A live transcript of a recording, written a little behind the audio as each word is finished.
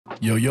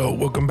Yo,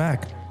 welcome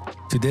back.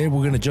 Today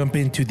we're gonna jump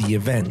into the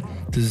event.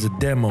 This is a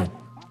demo.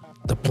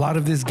 The plot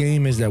of this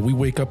game is that we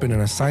wake up in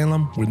an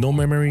asylum with no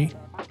memory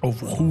of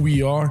who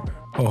we are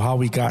or how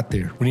we got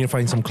there. We need to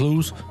find some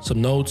clues,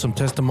 some notes, some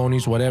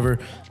testimonies, whatever,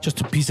 just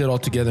to piece it all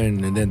together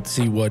and then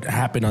see what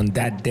happened on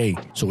that day.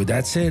 So with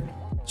that said,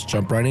 let's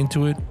jump right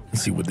into it and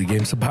see what the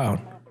game's about.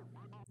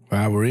 All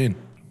right, we're in.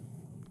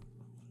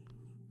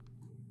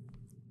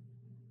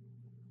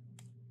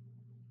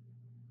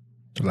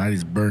 The light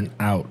is burnt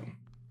out.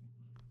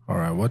 All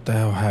right, what the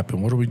hell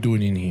happened? What are we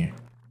doing in here?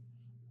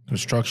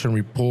 Construction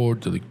report.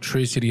 The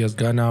electricity has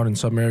gone out in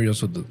some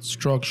areas of the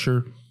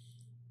structure.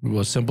 We will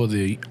assemble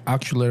the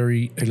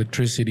auxiliary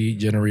electricity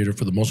generator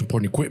for the most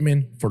important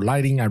equipment. For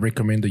lighting, I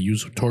recommend the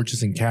use of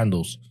torches and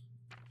candles.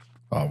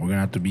 Oh, we're gonna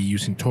have to be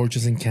using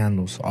torches and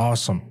candles.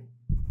 Awesome.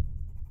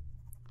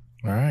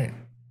 All right.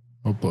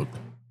 Notebook.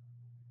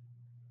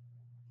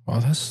 Oh,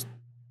 that's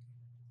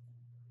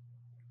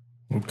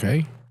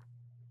okay.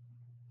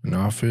 An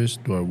office.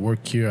 Do I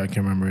work here? I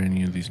can't remember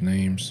any of these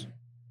names.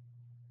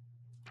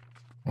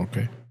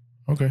 Okay.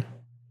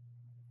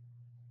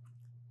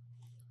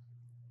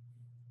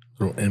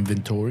 Little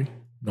inventory.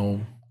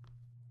 No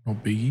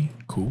biggie.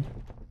 Cool.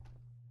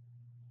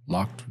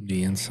 Locked from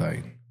the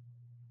inside.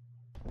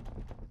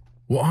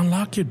 Well,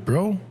 unlock it,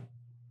 bro.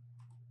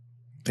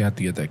 They have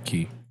to get that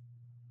key.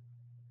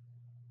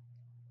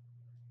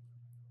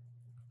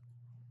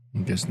 I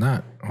guess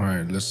not. All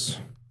right, let's.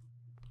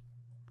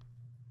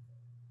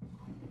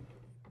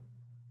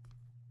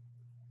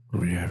 What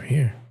do we have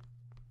here?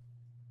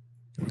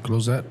 Can we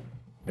close that?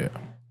 Yeah.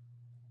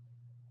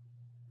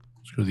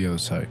 Let's go to the other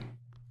side.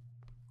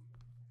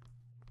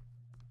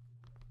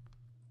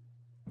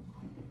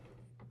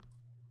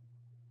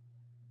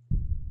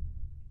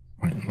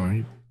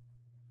 Right.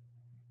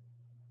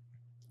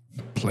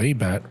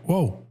 Playbat.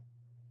 Whoa.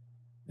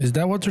 Is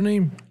that what's her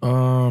name?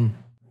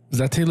 Is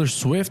that Taylor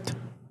Swift?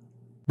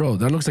 Bro,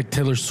 that looks like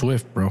Taylor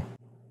Swift, bro.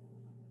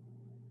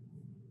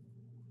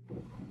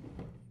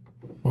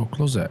 Oh,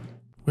 close that.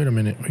 Wait a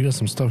minute. We got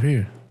some stuff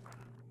here.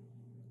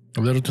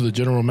 A letter to the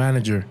general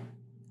manager.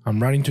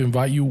 I'm writing to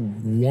invite you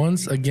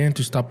once again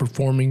to stop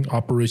performing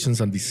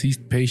operations on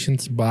deceased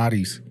patients'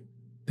 bodies.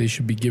 They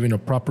should be given a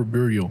proper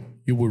burial.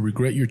 You will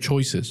regret your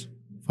choices,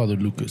 Father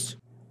Lucas.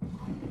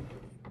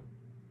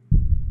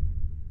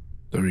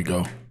 There we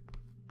go.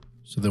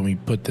 So then we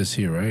put this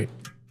here, right?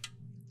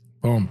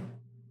 Boom.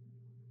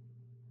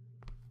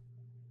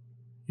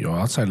 Yo,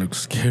 outside looks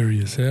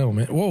scary as hell,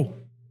 man. Whoa.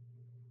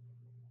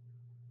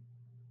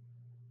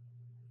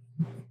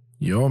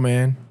 Yo,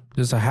 man.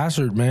 There's a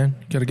hazard, man.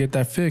 You gotta get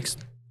that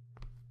fixed.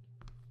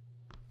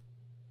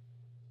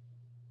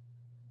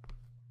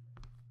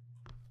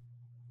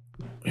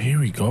 Here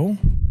we go.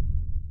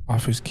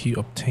 Office key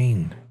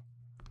obtained.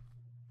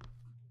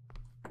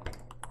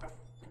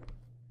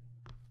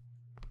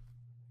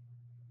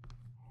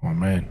 Oh,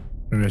 man.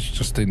 Maybe I should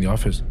just stay in the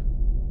office.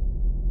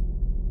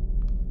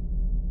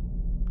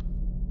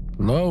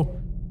 Hello?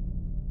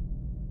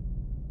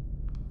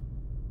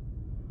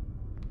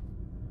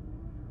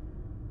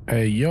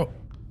 Hey, yo.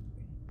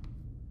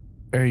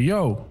 Hey,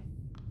 yo.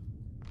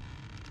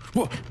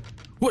 What?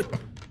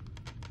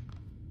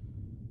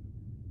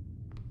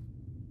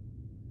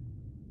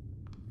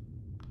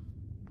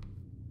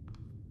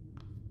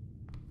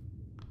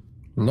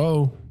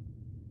 Hello?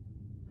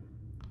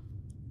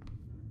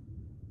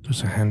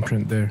 There's a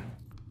handprint there.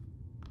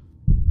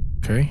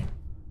 Okay.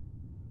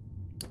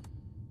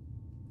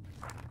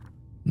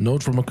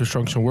 Note from a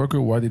construction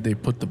worker. Why did they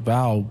put the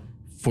valve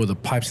for the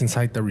pipes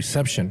inside the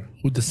reception?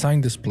 Who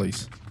designed this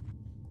place?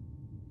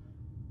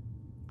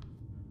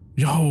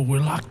 Yo, we're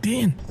locked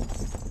in.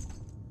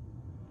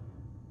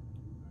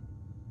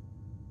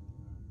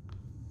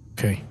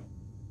 Okay.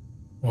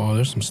 Well,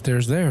 there's some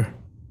stairs there.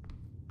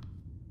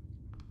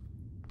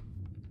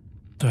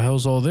 What the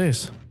hell's all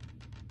this?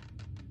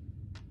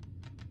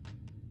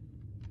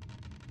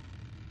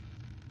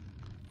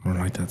 I don't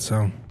like that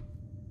sound.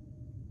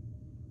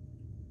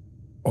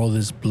 All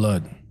this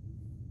blood.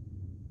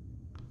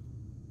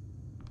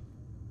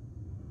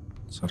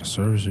 It's out of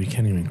service. We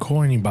can't even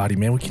call anybody,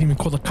 man. We can't even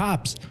call the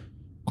cops.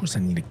 Of course I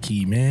need a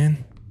key,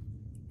 man.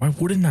 Why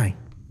wouldn't I?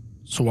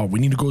 So what, we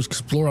need to go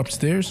explore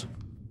upstairs?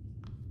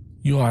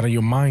 You out of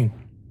your mind.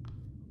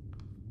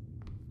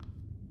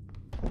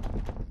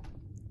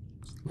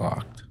 It's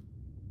locked.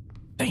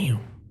 Damn.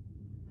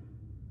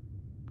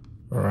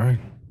 Alright.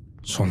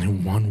 It's only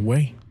one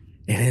way.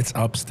 And it's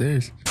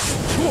upstairs.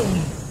 Whoa!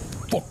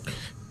 Fuck.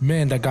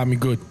 Man, that got me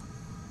good.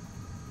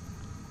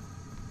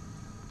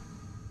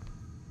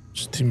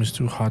 This team is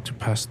too hot to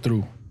pass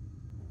through.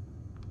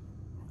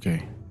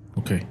 Okay.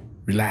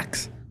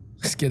 Relax.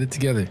 Let's get it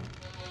together.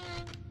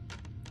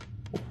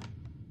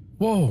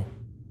 Whoa.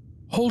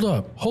 Hold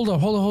up.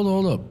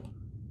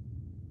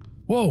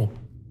 Whoa.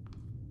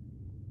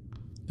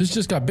 This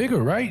just got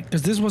bigger, right?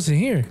 Because this wasn't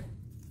here.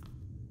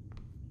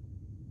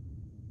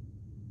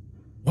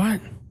 What?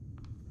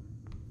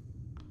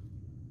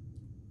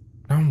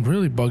 I'm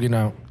really bugging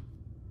out.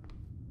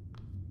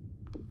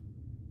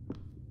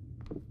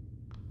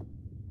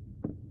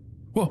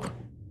 Whoa.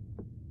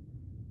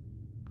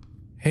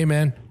 Hey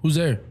man, who's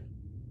there?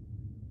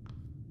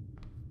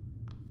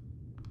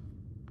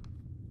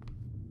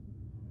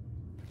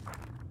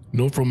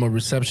 Note from a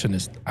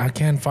receptionist. I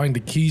can't find the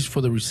keys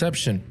for the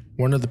reception.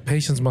 One of the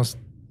patients must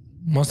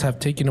have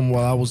taken them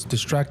while I was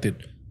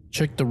distracted.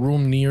 Check the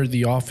room near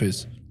the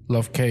office.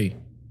 Love, K.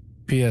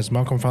 P.S.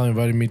 Malcolm finally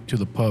invited me to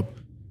the pub.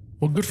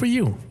 Well, good for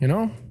you, you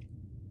know?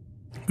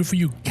 Good for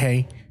you,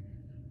 K.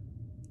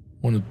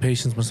 One of the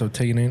patients must have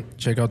taken it.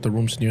 Check out the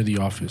rooms near the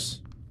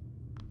office.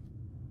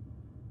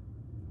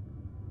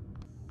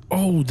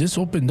 Oh, this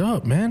opened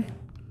up, man.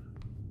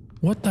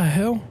 What the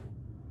hell?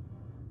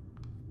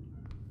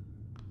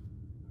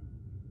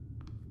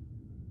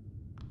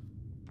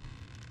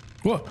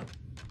 What?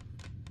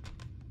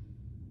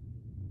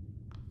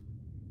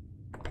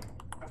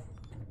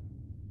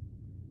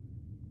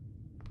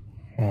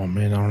 Oh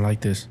man, I don't like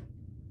this.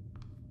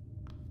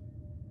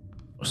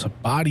 There's a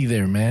body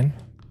there, man.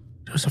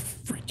 There's a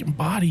freaking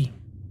body.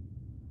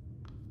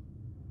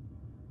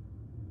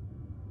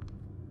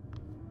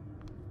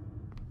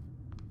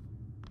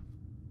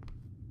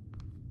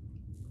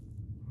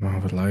 I don't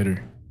have a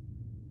lighter.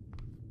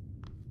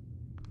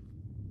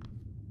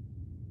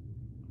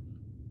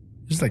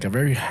 It's like a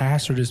very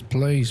hazardous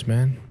place,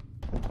 man.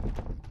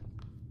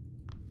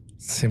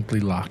 Simply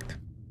locked.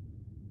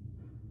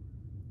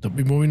 Don't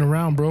be moving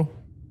around, bro.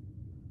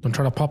 Don't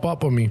try to pop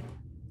up on me.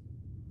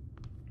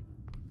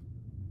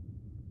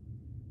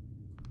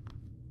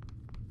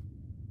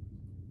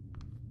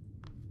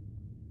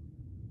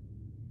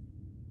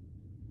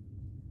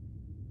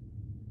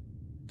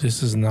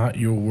 This is not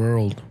your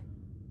world.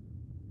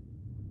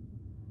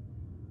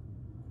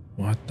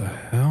 What the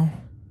hell?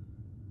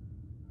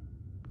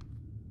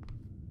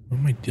 What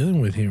am I dealing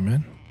with here,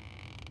 man?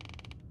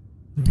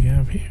 What do we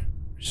have here?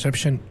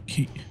 Reception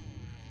key.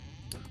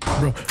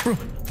 Bro.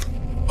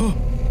 Oh.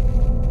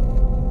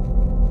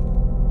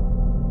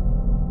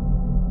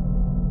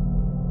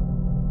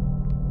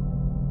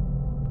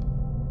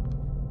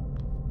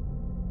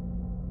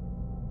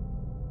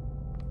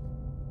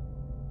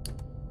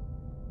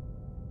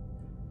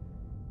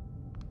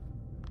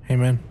 Hey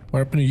man, what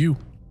happened to you?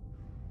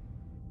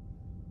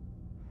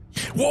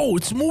 Whoa,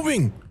 it's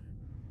moving!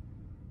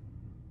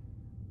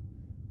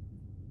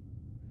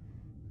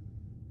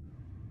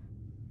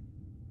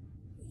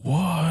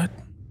 What?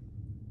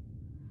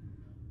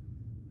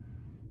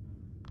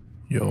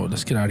 Yo,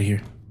 let's get out of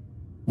here.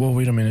 Whoa,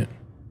 wait a minute.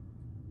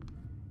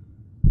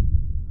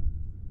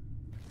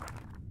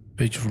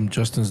 Page from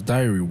Justin's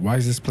diary. Why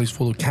is this place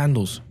full of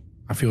candles?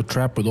 I feel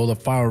trapped with all the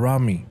fire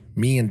around me.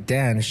 Me and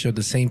Dan share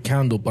the same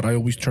candle, but I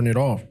always turn it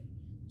off.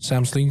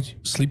 Sam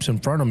sleeps in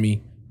front of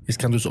me. His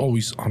candle's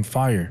always on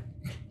fire.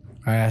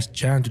 I asked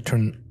Jan to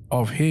turn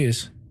off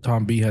his.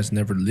 Tom B has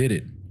never lit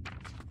it.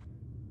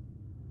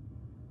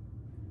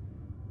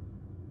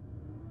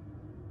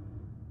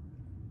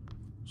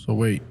 So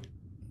wait,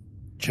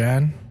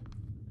 Jan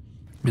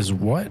is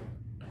what?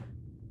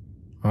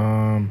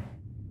 Turn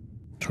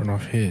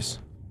off his.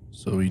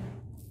 So he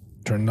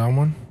turned that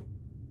one?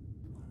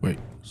 Wait,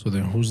 so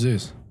then who's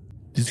this?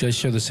 These guys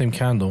share the same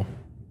candle,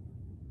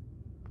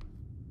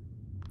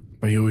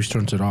 but he always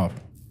turns it off.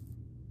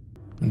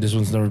 And this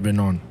one's never been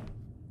on.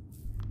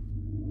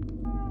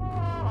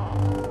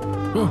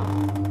 Oh,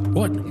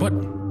 what?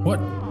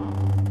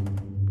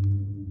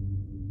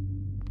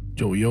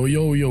 Yo,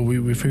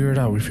 we figured it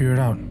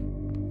out.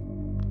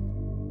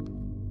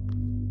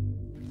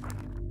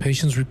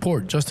 Patient's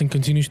report. Justin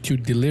continues to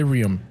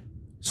delirium,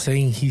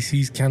 saying he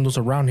sees candles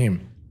around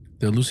him.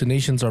 The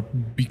hallucinations are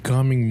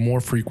becoming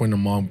more frequent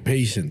among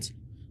patients.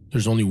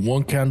 There's only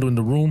one candle in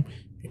the room,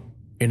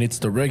 and it's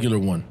the regular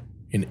one.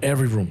 In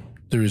every room,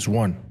 there is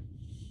one.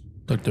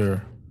 Like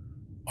there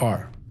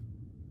are.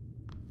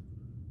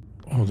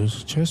 Oh,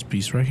 there's a chess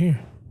piece right here.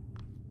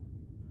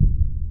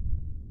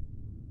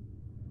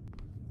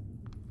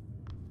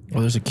 Oh,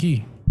 there's a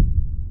key.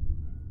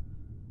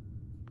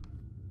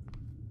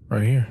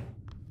 Right here.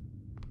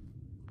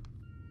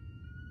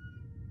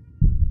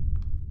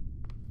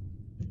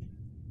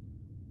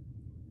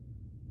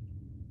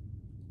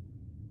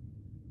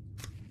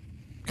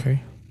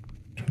 Okay.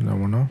 Turn that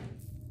one off.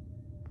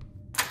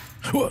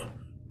 What?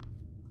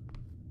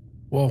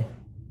 Whoa.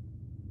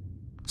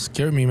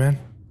 Scared me, man.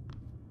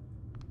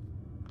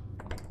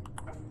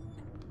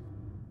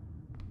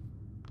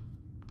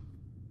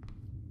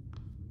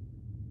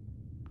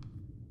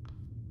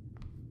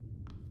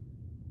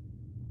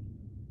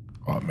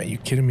 Oh man, you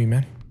kidding me,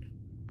 man?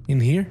 In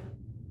here?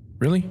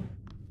 Really?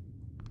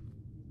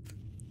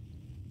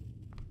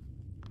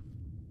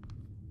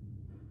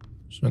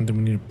 Something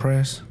we need to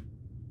press.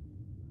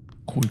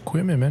 Cool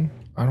equipment, man.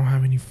 I don't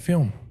have any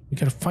film. We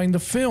gotta find the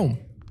film.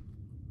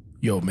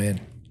 Yo, man.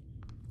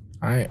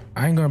 I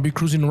ain't gonna be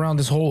cruising around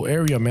this whole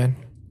area, man.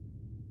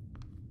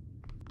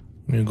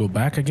 I'm gonna go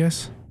back, I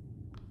guess.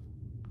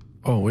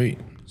 Oh, wait.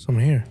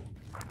 Something here.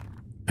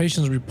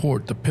 Patient's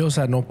report. The pills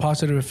had no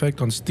positive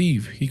effect on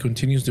Steve. He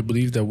continues to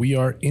believe that we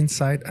are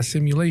inside a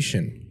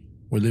simulation.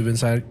 We live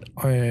inside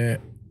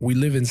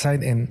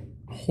an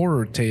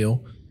horror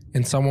tale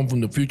and someone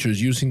from the future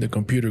is using the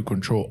computer to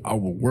control our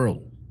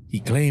world. He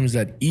claims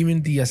that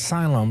even the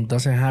asylum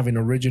doesn't have an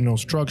original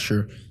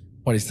structure,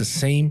 but it's the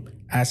same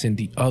as in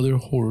the other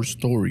horror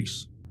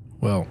stories.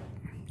 Well,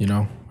 you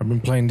know, I've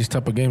been playing these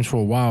type of games for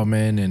a while,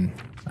 man, and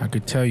I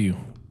could tell you,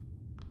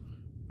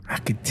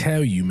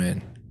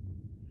 man,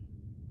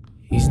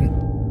 he's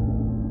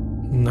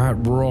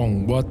not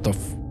wrong. What the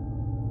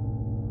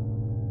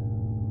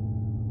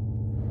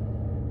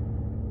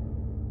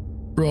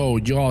Bro,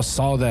 y'all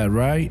saw that,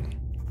 right?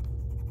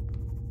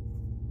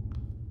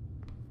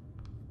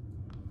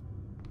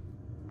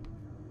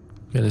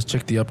 Yeah, let's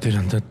check the update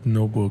on that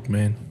notebook,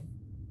 man.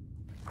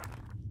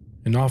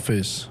 An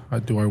office.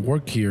 Do I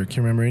work here? Can't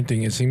remember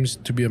anything. It seems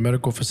to be a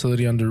medical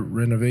facility under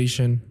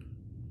renovation.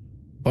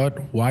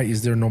 But why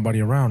is there nobody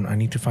around? I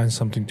need to find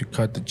something to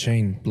cut the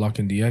chain,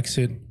 blocking the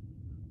exit.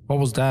 What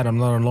was that? I'm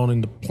not alone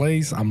in the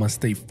place. I must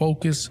stay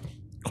focused.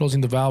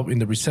 Closing the valve in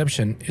the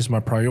reception is my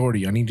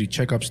priority. I need to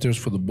check upstairs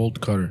for the bolt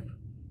cutter.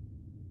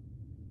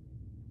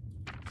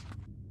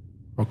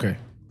 Okay,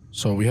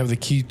 so we have the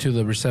key to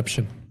the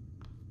reception.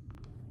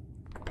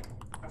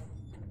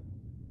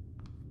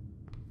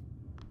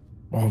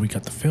 Oh, we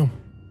got the film.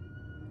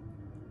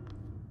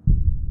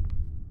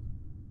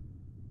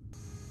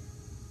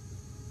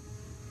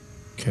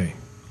 Okay,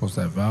 close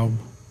that valve.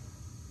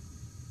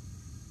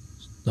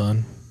 It's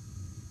done.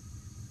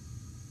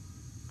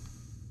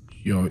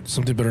 Yo,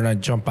 something better not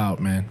jump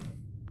out, man.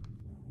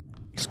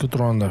 Let's go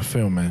throw on the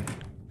film, man.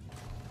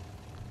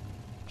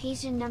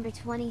 Patient number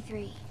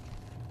 23.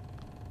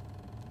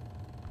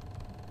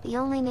 The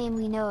only name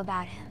we know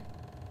about him.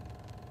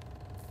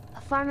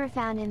 A farmer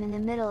found him in the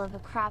middle of a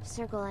crop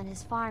circle on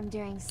his farm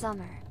during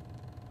summer.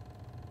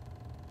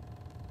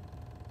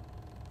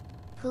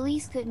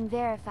 Police couldn't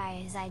verify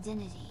his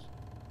identity.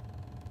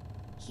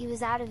 He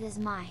was out of his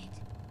mind.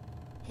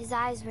 His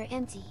eyes were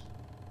empty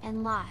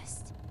and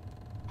lost,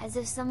 as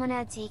if someone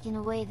had taken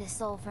away the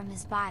soul from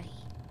his body.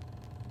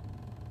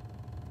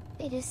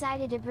 They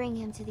decided to bring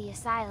him to the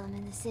asylum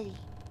in the city,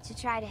 to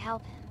try to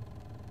help him.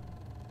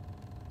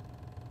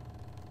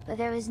 But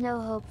there was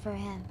no hope for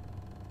him.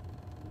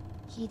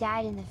 He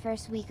died in the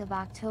first week of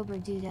October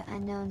due to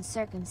unknown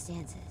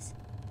circumstances.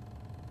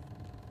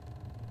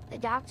 The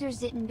doctors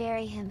didn't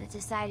bury him but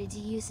decided to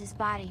use his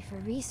body for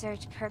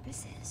research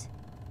purposes.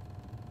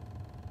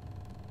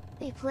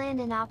 They planned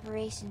an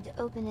operation to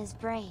open his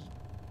brain.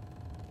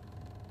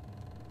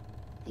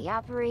 The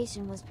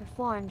operation was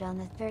performed on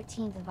the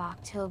 13th of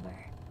October,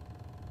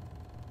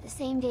 the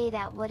same day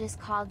that what is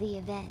called the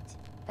event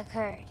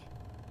occurred.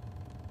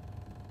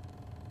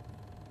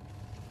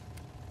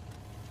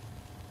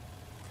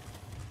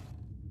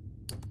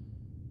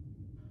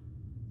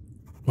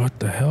 What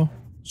the hell?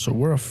 So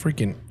we're a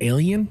freaking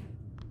alien?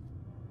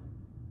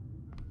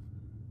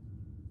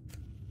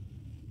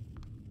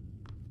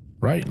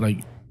 Right?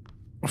 Like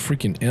a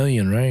freaking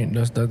alien, right?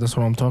 That's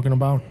what I'm talking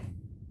about.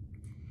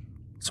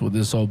 That's what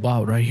this is all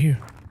about right here.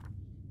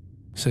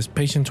 It says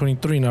patient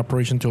 23 in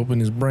operation to open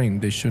his brain.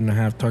 They shouldn't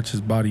have touched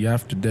his body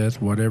after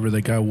death. Whatever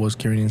the guy was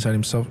carrying inside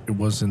himself, it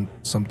wasn't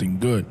something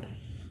good.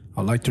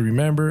 I'd like to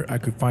remember I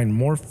could find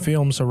more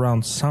films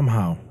around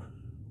somehow.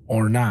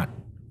 Or not.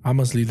 I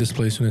must leave this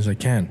place as soon as I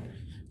can.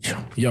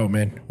 Yo,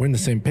 man, we're in the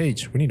same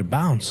page. We need to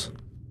bounce.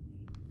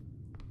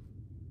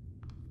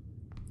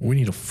 We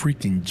need a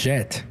freaking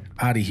jet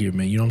out of here,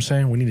 man. You know what I'm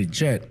saying? We need a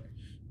jet.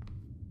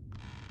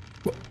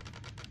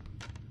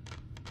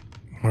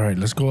 All right,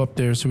 let's go up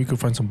there so we can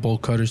find some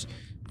bolt cutters.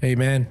 Hey,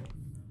 man.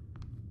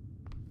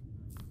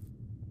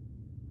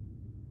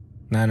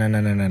 Nah. None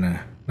of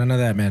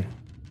that, man.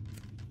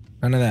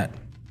 None of that.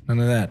 None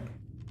of that.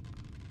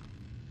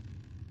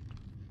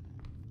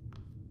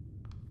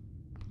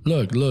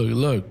 Look.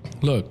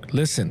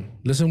 Listen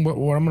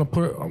what I'm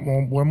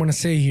gonna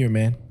say here,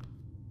 man.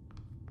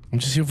 I'm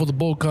just here for the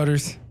bolt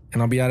cutters,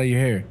 and I'll be out of your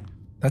hair.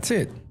 That's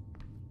it.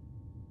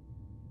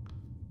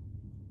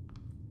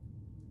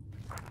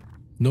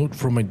 Note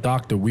from my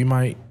doctor: we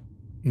might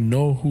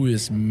know who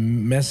is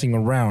messing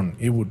around.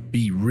 It would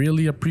be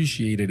really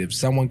appreciated if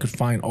someone could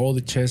find all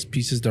the chess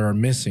pieces that are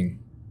missing.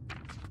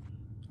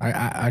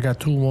 I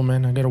got two of them,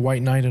 man. I got a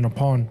white knight and a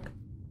pawn.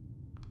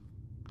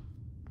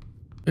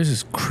 This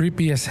is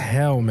creepy as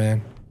hell,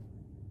 man.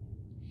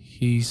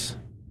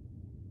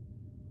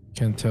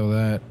 Can't tell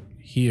that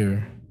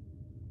here.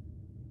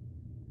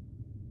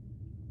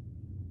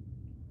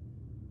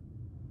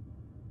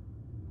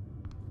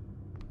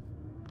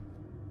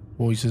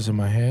 Voices in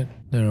my head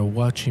that are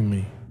watching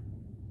me.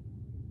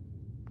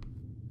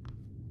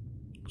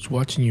 Who's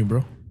watching you,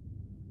 bro?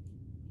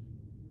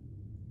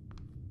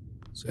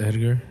 It's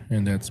Edgar,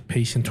 and that's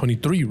patient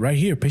 23 right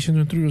here. Patient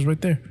 23 was right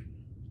there.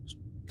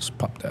 Let's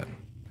pop that.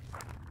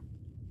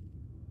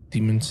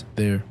 Demons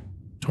there,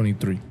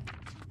 23.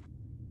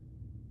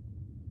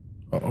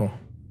 Uh-oh.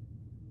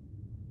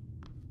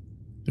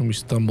 Then we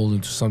stumbled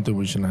into something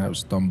we shouldn't have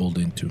stumbled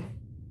into.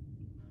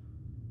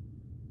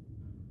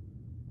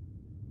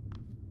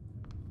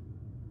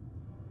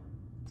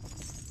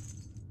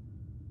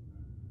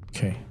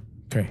 Okay.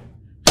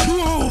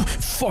 Whoa!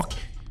 Fuck!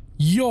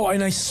 Yo,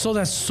 and I saw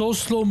that so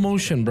slow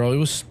motion, bro. It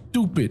was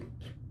stupid.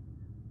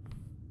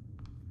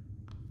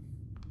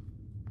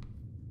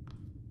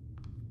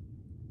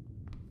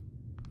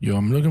 Yo,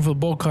 I'm looking for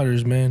bolt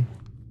cutters, man.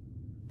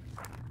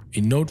 A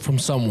note from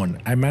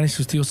someone. I managed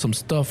to steal some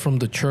stuff from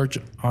the church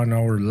on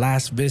our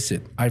last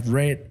visit. I've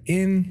read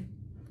in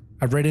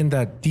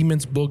that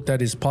demon's book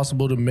that it's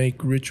possible to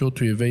make ritual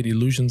to evade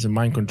illusions and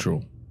mind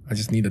control. I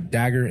just need a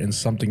dagger and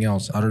something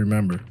else. I don't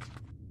remember.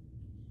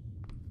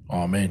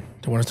 Oh man,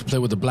 they want us to play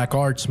with the black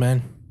arts,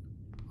 man.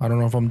 I don't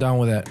know if I'm down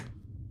with that.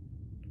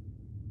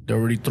 They're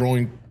already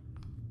throwing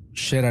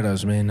shit at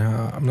us, man.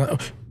 I'm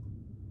not.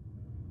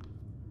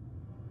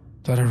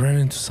 Thought I ran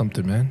into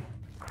something, man.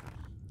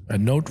 A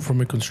note from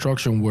a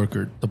construction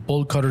worker. The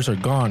bolt cutters are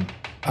gone.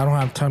 I don't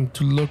have time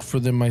to look for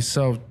them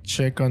myself.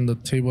 Check on the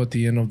table at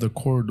the end of the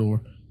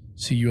corridor.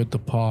 See you at the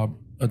pub.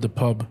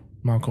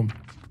 Malcolm.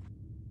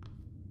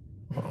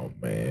 Oh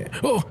man.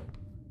 Oh,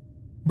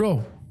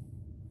 bro.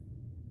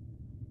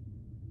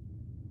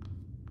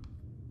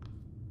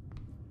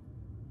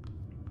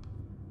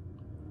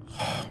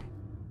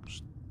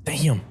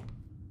 Damn.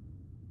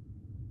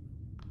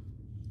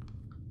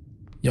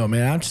 Yo,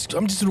 man, I'm just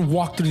gonna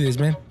walk through this,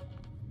 man.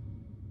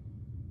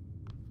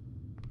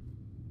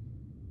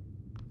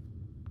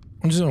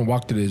 I'm just gonna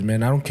walk through this,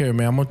 man. I don't care,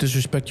 man. I'm gonna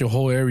disrespect your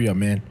whole area,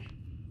 man.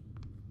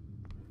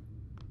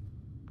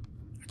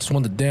 I just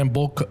want the damn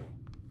bolt cut.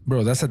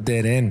 Bro, that's a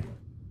dead end.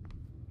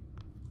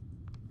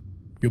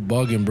 You're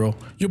bugging, bro.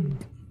 You're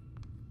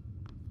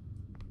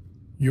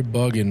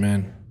bugging,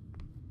 man.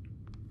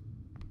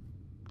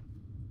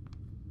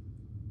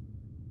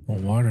 Oh,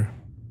 water.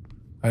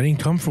 I didn't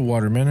come for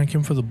water, man. I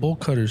came for the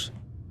bolt cutters.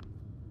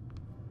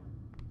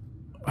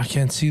 I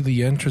can't see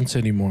the entrance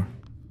anymore.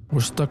 We're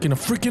stuck in a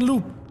freaking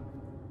loop.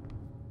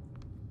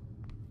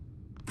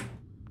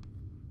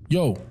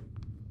 Yo.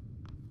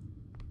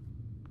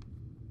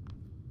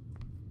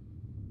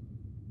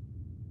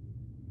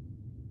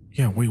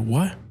 Yeah, wait,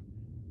 what?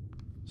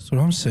 That's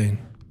what I'm saying.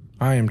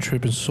 I am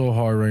tripping so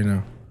hard right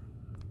now.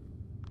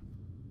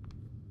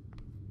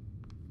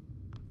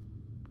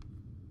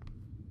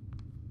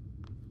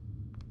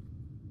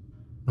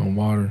 No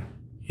water.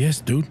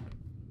 Yes, dude.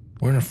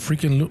 We're in a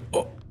freaking loop.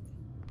 Oh,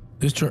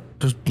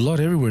 there's blood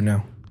everywhere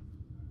now.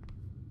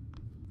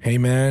 Hey,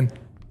 man.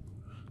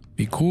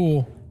 Be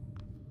cool.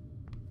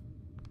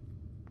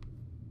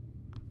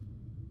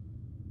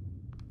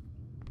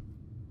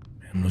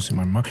 I'm losing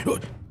my mind.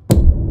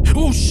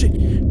 Oh shit!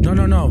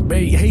 No.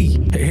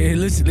 Hey,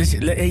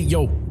 listen. Hey,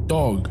 yo,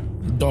 dog.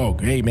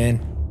 Hey, man.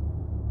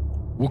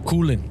 We're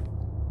cooling.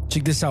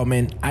 Check this out,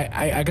 man.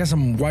 I got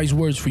some wise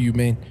words for you,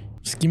 man.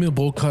 Just give me the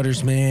bolt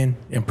cutters, man,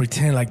 and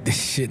pretend like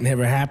this shit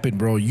never happened,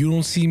 bro. You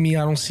don't see me,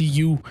 I don't see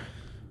you.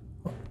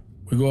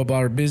 We go about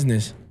our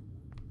business.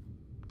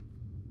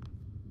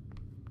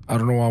 I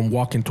don't know why I'm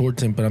walking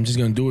towards him, but I'm just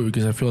gonna do it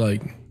because I feel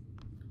like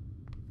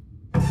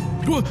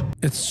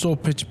it's so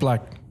pitch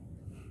black.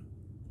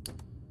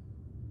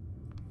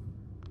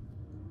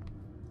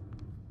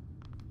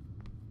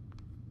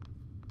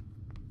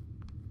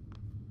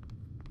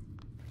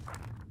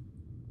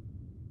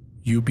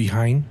 You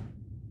behind?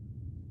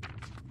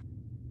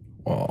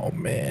 Oh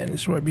man,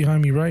 it's right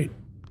behind me, right?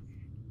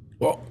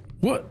 Oh,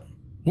 what?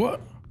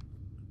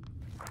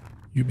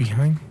 You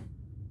behind?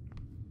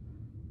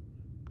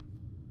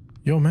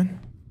 Yo, man.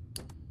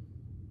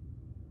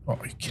 Oh,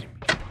 are you kidding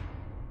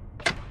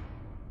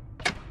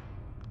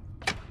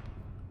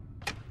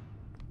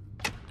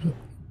me?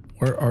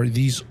 Where are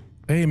these?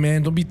 Hey,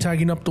 man, don't be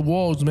tagging up the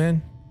walls,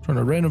 man. I'm trying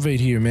to renovate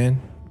here,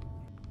 man.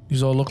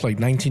 These all look like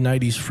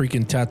 1990s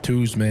freaking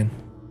tattoos, man.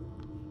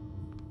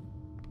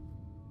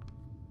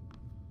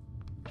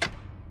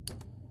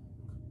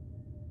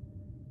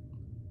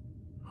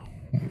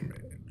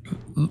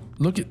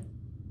 Look at.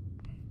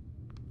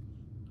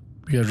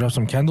 We gotta drop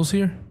some candles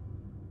here.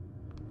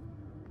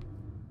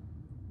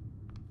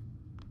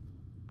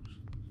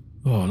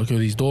 Oh, look at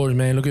these doors,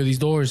 man. Look at these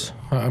doors.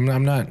 I'm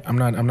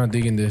not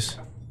digging this.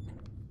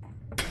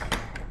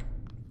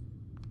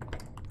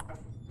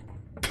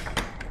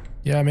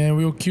 Yeah, man,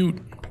 real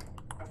cute.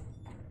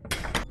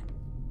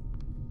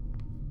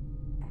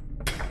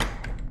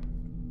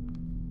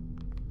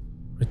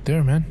 Right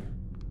there, man.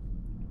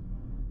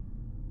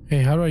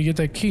 Hey, how do I get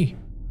that key?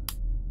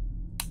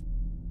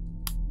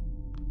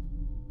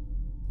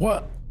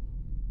 What?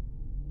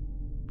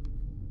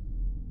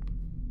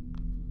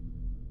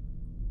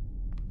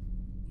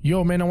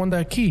 Yo, man, I want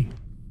that key.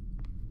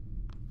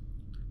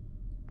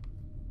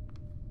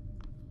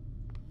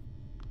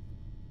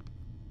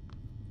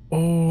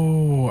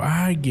 Oh,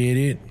 I get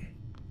it.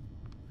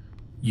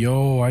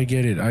 Yo, I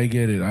get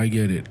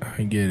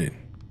it.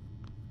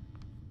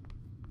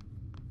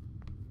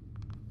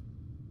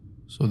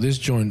 So this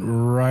joint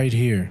right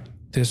here.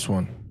 This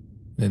one.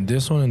 Then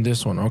this one and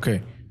this one.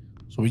 Okay.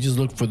 So we just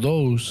look for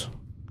those.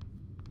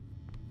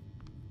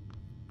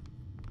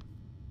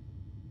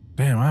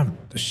 Damn, I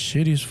have the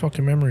shittiest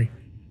fucking memory.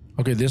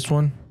 Okay, this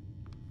one.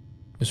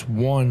 It's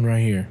one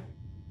right here.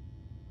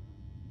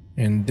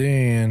 And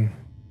then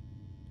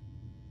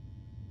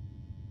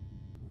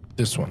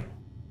This one.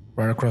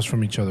 Right across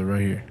from each other,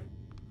 right here.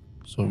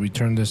 So we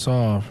turn this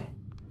off.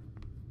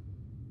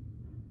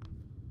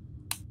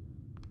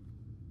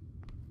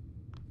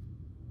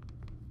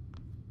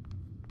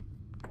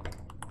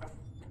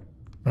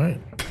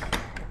 Right.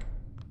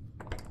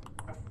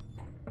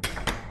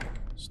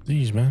 It's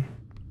these, man.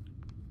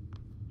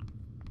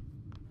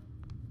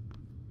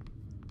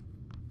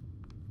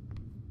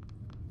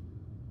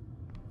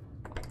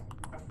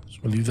 So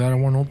we'll leave that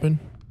one open.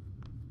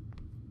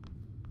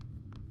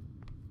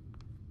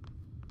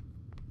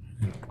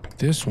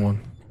 This one.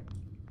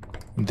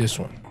 And this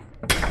one.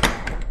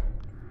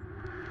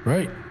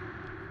 Right.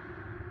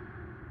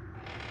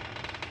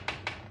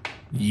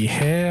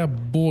 Yeah,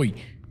 boy.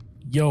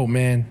 Yo,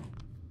 man.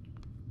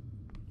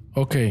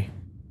 Okay.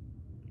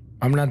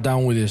 I'm not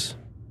down with this.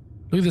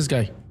 Look at this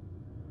guy.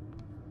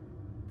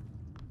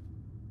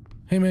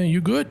 Hey, man,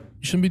 you good?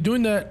 You shouldn't be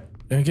doing that.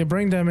 And get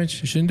brain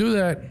damage. You shouldn't do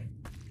that.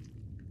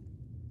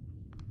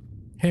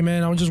 Hey,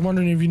 man, I was just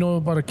wondering if you know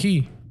about a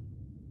key.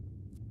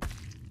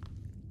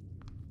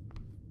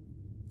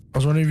 I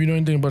was wondering if you know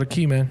anything about a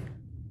key, man.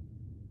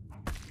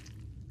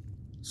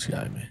 This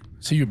guy, man.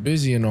 See, you're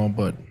busy and all,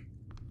 but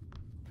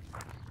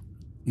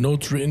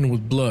notes written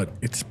with blood.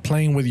 It's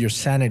playing with your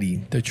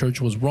sanity. The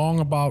church was wrong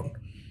about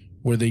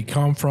where they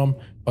come from,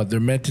 but their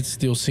methods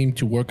still seem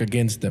to work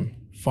against them.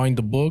 Find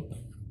the book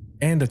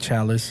and the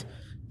chalice.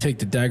 Take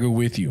the dagger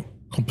with you.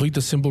 Complete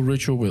the simple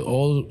ritual with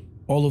all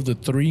of the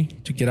three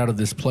to get out of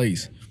this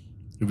place.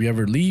 If you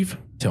ever leave,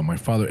 tell my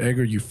father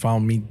Edgar you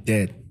found me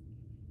dead.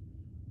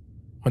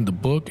 Find the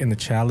book and the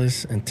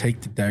chalice and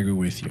take the dagger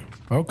with you.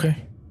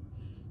 Okay.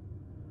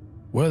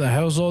 Where the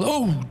hell's all...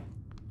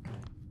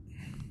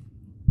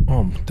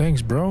 Oh,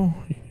 thanks, bro.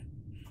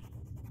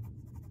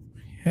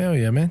 Hell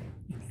yeah, man.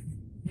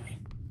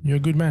 You're a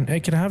good man.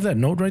 Hey, can I have that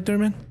note right there,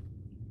 man?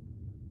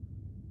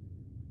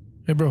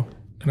 Hey, bro.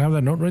 Can I have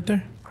that note right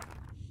there?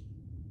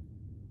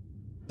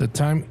 The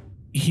time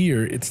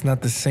here, it's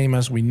not the same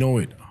as we know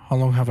it. How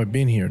long have I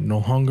been here? No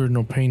hunger,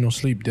 no pain, no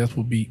sleep. Death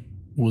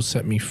will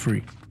set me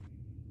free.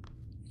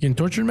 You getting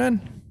tortured,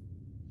 man?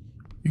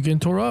 You getting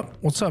tore up?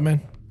 What's up,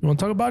 man? You want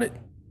to talk about it?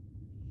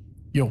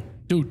 Yo,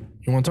 dude,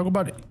 you want to talk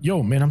about it?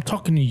 Yo, man, I'm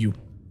talking to you.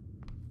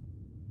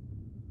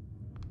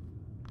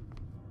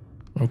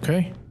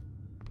 Okay.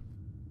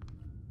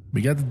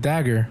 We got the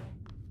dagger.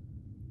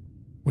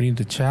 We need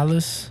the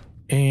chalice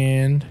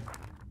and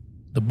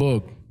the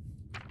book.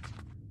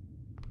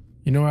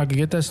 You know where I can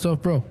get that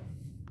stuff, bro? All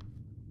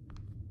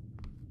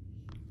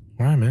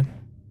right, man.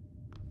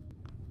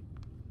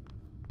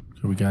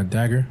 So we got a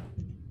dagger.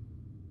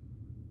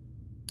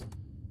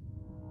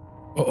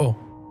 Uh-oh.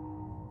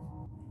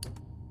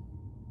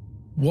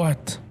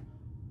 What?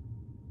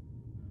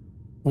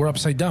 We're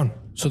upside down.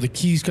 So the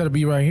key's got to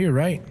be right here,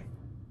 right?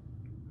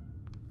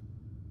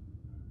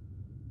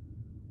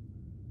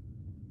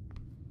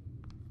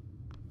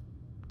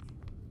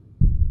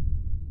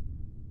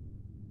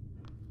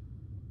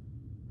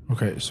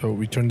 Okay, so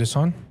we turn this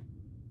on.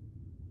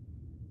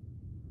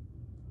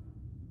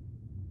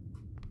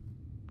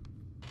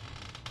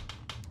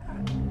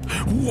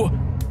 What?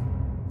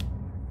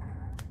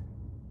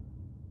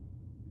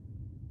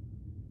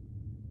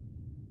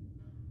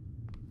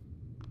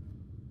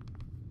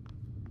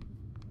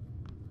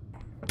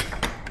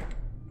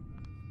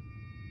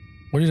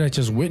 What did I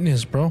just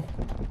witness, bro?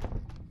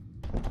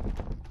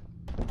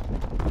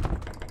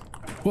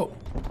 Whoa.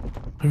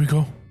 Here we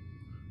go.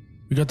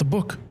 We got the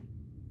book.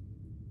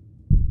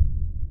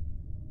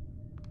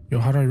 Yo,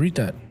 how do I read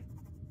that?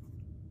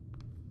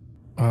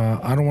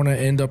 I don't want to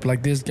end up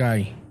like this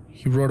guy.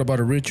 He wrote about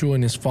a ritual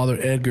and his father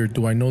Edgar.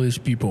 Do I know these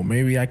people?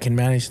 Maybe I can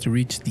manage to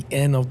reach the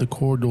end of the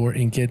corridor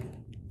and get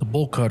the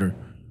bolt cutter.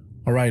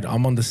 All right,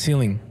 I'm on the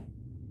ceiling.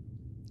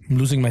 I'm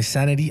losing my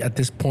sanity at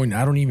this point.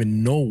 I don't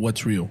even know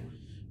what's real.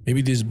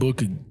 Maybe this book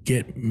could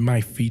get my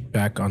feet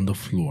back on the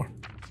floor.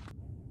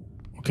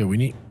 Okay, we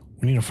need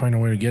to find a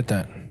way to get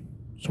that.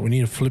 So we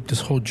need to flip this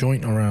whole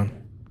joint around.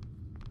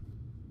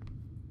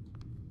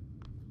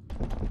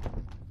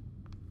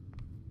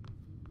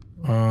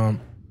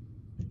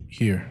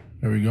 Here.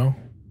 There we go.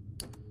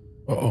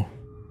 Uh-oh.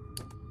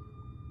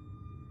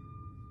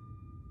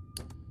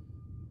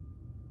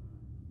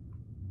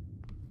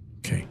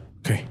 Okay.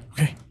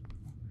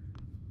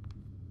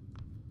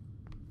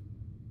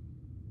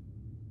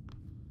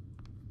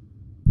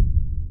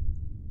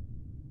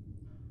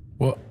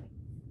 What?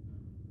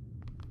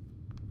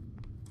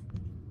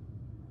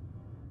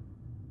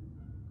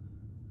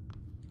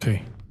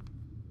 Okay.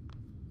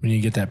 We need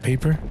to get that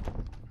paper.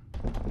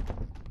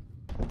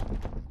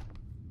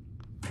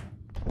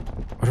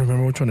 I don't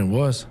remember which one it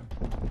was.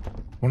 I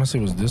want to say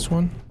it was this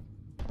one.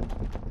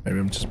 Maybe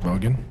I'm just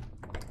bugging.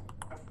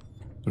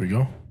 There we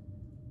go.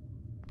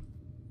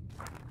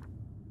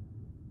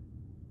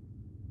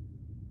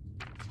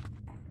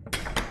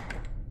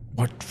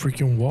 What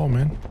freaking wall,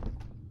 man?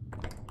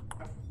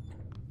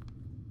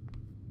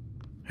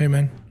 Hey,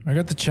 man, I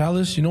got the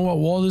chalice. You know what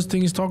wall this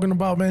thing is talking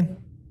about, man?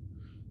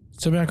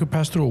 Tell me I could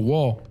pass through a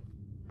wall.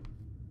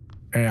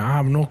 And I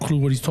have no clue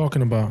what he's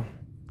talking about.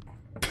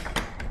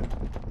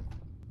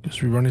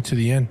 Guess we run it to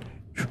the end.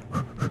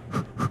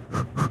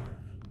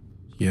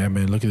 Yeah,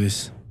 man, look at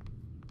this.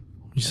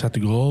 We just have to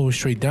go all the way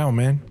straight down,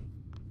 man.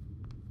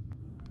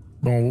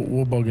 Bro,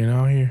 we're bugging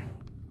out here.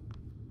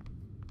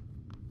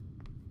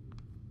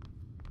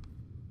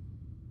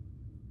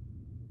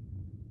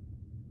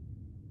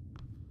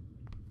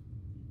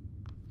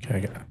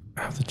 Okay,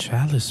 I have the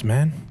chalice,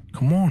 man.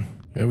 Come on.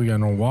 Yeah, we got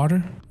no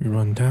water. We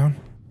run down.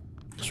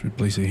 Let's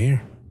replace it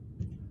here.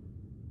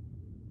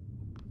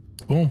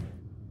 Boom.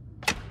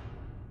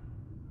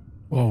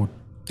 Oh,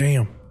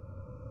 damn.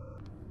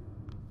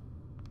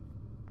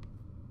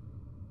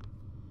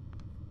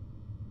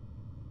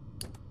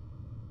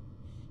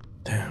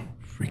 Damn,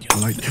 freaking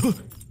light.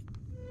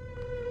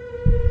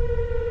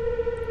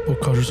 What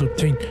colors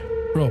obtained?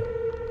 Bro,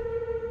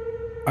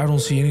 I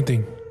don't see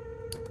anything.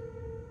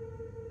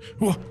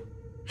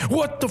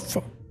 What the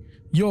fuck?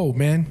 Yo,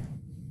 man.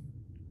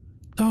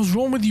 What the hell's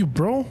wrong with you,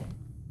 bro?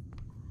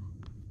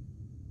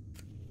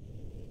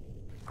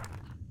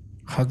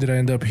 How did I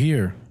end up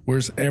here?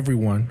 Where's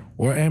everyone?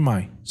 Where am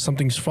I?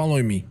 Something's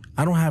following me.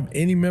 I don't have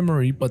any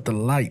memory but the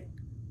light.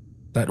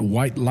 That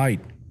white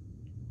light.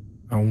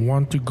 I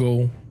want to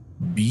go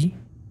B.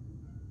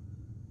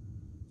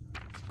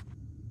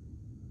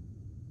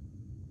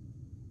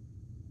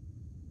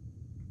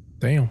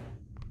 Damn.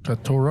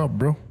 Got tore up,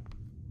 bro.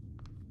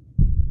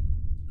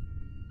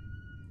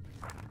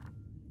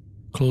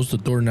 Close the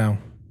door now.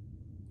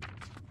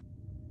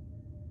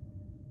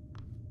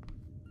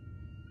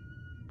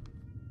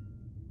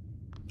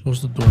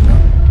 Close the door now.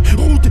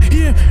 Oh,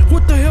 yeah!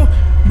 What the hell?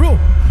 Bro!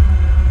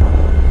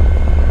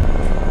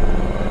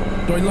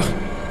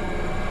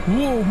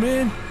 Whoa,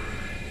 man!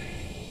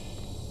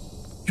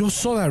 You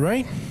saw that,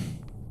 right?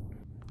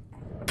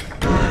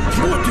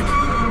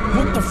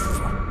 What the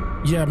f...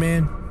 Yeah,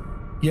 man.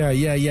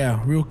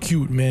 Yeah. Real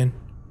cute, man.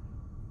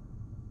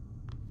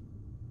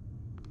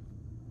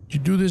 You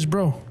do this,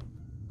 bro?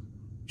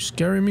 You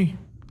scaring me?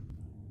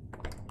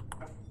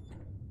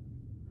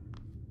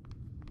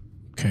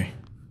 Okay.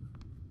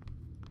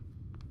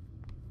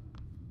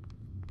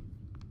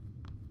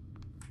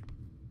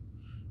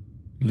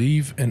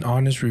 Leave an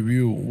honest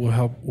review will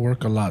help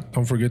work a lot.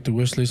 Don't forget to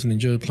wishlist and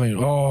enjoy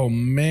playing. Oh,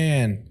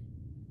 man.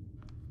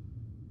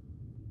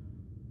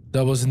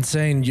 That was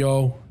insane,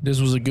 yo.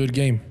 This was a good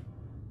game.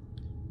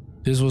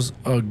 This was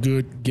a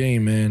good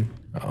game, man.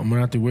 I'm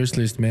gonna have to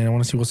wishlist, man. I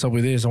want to see what's up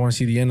with this. I want to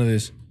see the end of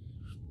this.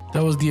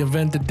 That was the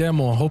event, the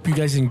demo. I hope you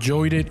guys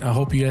enjoyed it. I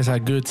hope you guys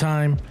had a good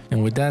time.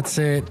 And with that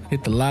said,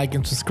 hit the like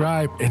and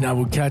subscribe. And I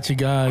will catch you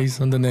guys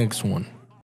on the next one.